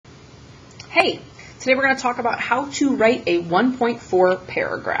Hey, today we're going to talk about how to write a 1.4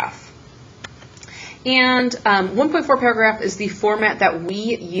 paragraph. And 1.4 paragraph is the format that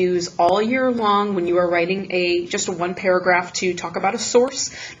we use all year long when you are writing just a one paragraph to talk about a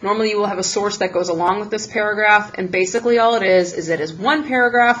source. Normally you will have a source that goes along with this paragraph, and basically all it is one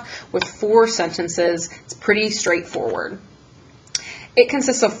paragraph with 4 sentences. It's pretty straightforward. It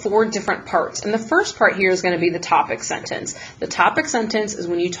consists of 4 different parts, and the first part here is going to be the topic sentence. The topic sentence is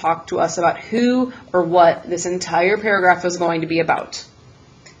when you talk to us about who or what this entire paragraph is going to be about.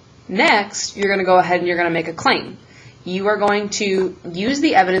 Next, you're going to go ahead and you're going to make a claim. You are going to use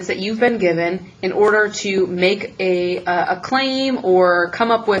the evidence that you've been given in order to make a claim or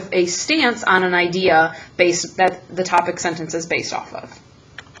come up with a stance on an idea that the topic sentence is based off of.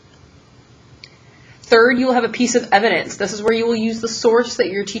 Third, you will have a piece of evidence. This is where you will use the source that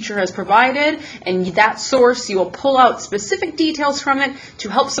your teacher has provided, and that source you will pull out specific details from it to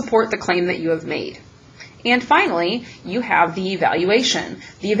help support the claim that you have made. And finally, you have the evaluation.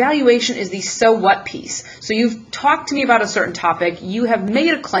 The evaluation is the so what piece. So you've talked to me about a certain topic, you have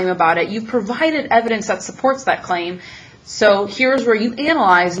made a claim about it, you've provided evidence that supports that claim. So here's where you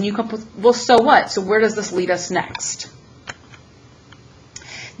analyze and you come up with, well, so what? So where does this lead us next?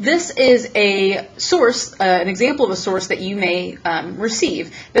 This is a source, an example of a source that you may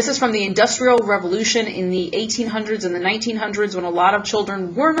receive. This is from the Industrial Revolution in the 1800s and the 1900s, when a lot of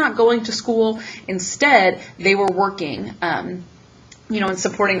children were not going to school. Instead, they were working, and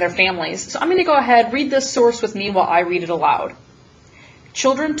supporting their families. So I'm going to go ahead, read this source with me while I read it aloud.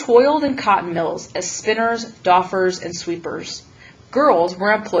 Children toiled in cotton mills as spinners, doffers, and sweepers. Girls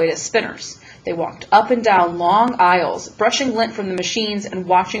were employed as spinners. They walked up and down long aisles, brushing lint from the machines and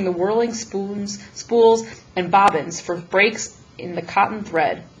watching the whirling spools and bobbins for breaks in the cotton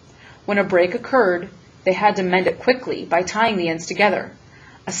thread. When a break occurred, they had to mend it quickly by tying the ends together.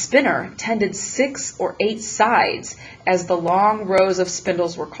 A spinner tended 6 or 8 sides, as the long rows of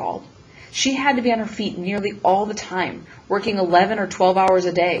spindles were called. She had to be on her feet nearly all the time, working 11 or 12 hours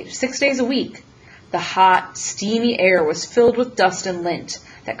a day, 6 days a week. The hot, steamy air was filled with dust and lint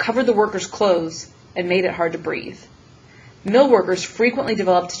that covered the workers' clothes and made it hard to breathe. Mill workers frequently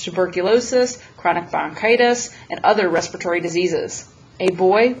developed tuberculosis, chronic bronchitis, and other respiratory diseases. A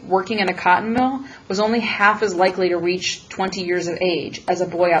boy working in a cotton mill was only half as likely to reach 20 years of age as a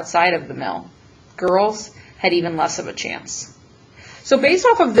boy outside of the mill. Girls had even less of a chance. So based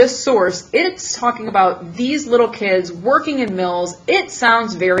off of this source, it's talking about these little kids working in mills. It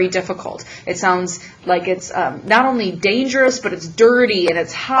sounds very difficult. It sounds like it's not only dangerous, but it's dirty and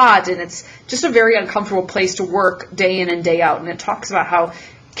it's hot and it's just a very uncomfortable place to work day in and day out. And it talks about how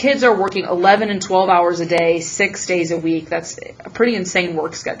kids are working 11 and 12 hours a day, 6 days a week. That's a pretty insane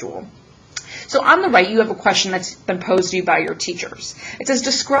work schedule. So on the right, you have a question that's been posed to you by your teachers. It says,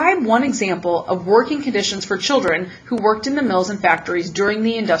 describe one example of working conditions for children who worked in the mills and factories during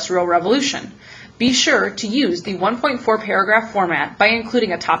the Industrial Revolution. Be sure to use the 1.4 paragraph format by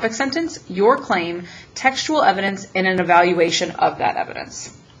including a topic sentence, your claim, textual evidence, and an evaluation of that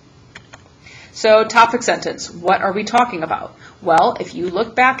evidence. So topic sentence, what are we talking about? Well, if you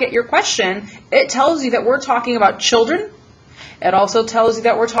look back at your question, it tells you that we're talking about children. It also tells you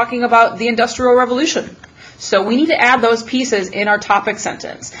that we're talking about the Industrial Revolution. So we need to add those pieces in our topic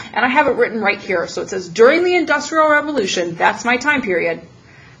sentence. And I have it written right here. So it says, during the Industrial Revolution, that's my time period,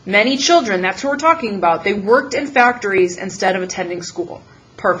 many children, that's who we're talking about, they worked in factories instead of attending school.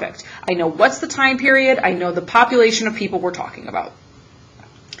 Perfect. I know what's the time period. I know the population of people we're talking about.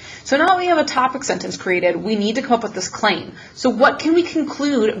 So now that we have a topic sentence created, we need to come up with this claim. So what can we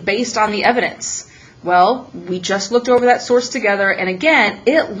conclude based on the evidence? Well, we just looked over that source together, and again,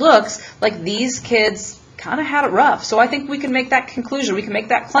 it looks like these kids kind of had it rough. So I think we can make that conclusion, we can make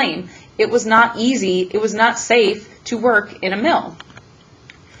that claim. It was not easy, it was not safe to work in a mill.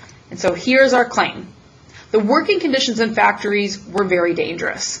 And so here's our claim. The working conditions in factories were very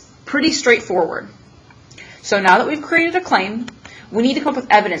dangerous. Pretty straightforward. So now that we've created a claim, we need to come up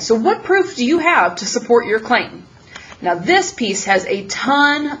with evidence. So what proof do you have to support your claim? Now this piece has a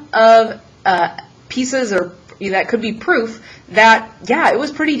ton of pieces or that could be proof that, yeah, it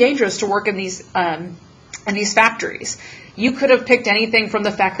was pretty dangerous to work in these factories. You could have picked anything from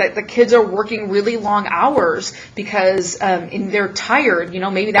the fact that the kids are working really long hours because they're tired.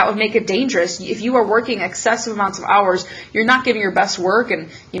 Maybe that would make it dangerous. If you are working excessive amounts of hours, you're not giving your best work, and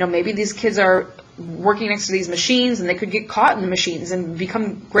maybe these kids are working next to these machines and they could get caught in the machines and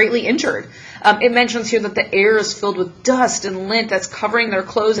become greatly injured. It mentions here that the air is filled with dust and lint that's covering their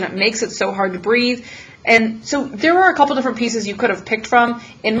clothes, and it makes it so hard to breathe. And so there are a couple different pieces you could have picked from.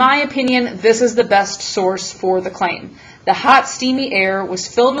 In my opinion, this is the best source for the claim. The hot, steamy air was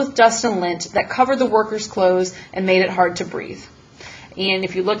filled with dust and lint that covered the workers' clothes and made it hard to breathe. And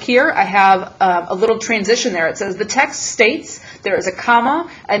if you look here, I have a little transition there. It says the text states, there is a comma,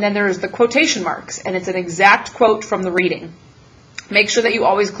 and then there's the quotation marks, and it's an exact quote from the reading. Make sure that you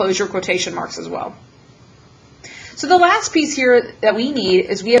always close your quotation marks as well. So the last piece here that we need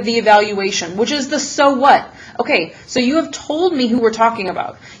is we have the evaluation, which is the so what. Okay, so you have told me who we're talking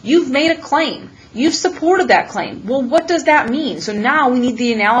about. You've made a claim. You've supported that claim. Well, what does that mean? So now we need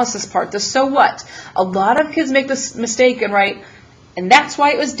the analysis part, the so what. A lot of kids make this mistake and write, and that's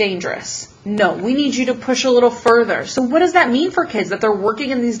why it was dangerous. No, we need you to push a little further. So what does that mean for kids that they're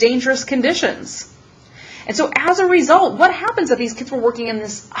working in these dangerous conditions? And so as a result, what happens if these kids were working in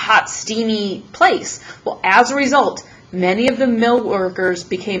this hot, steamy place? Well, as a result, many of the mill workers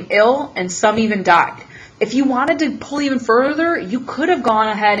became ill and some even died. If you wanted to pull even further, you could have gone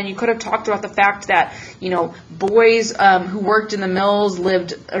ahead and you could have talked about the fact that, boys who worked in the mills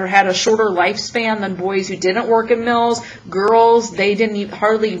lived or had a shorter lifespan than boys who didn't work in mills. Girls, they didn't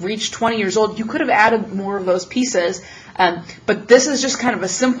hardly reach 20 years old. You could have added more of those pieces. But this is just kind of a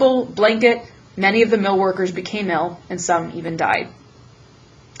simple blanket. Many of the mill workers became ill and some even died.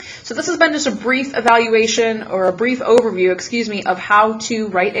 So this has been just a brief evaluation or a brief overview, of how to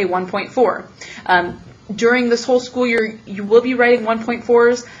write a 1.4. During this whole school year, you will be writing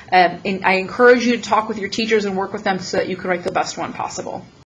 1.4s, and I encourage you to talk with your teachers and work with them so that you can write the best one possible.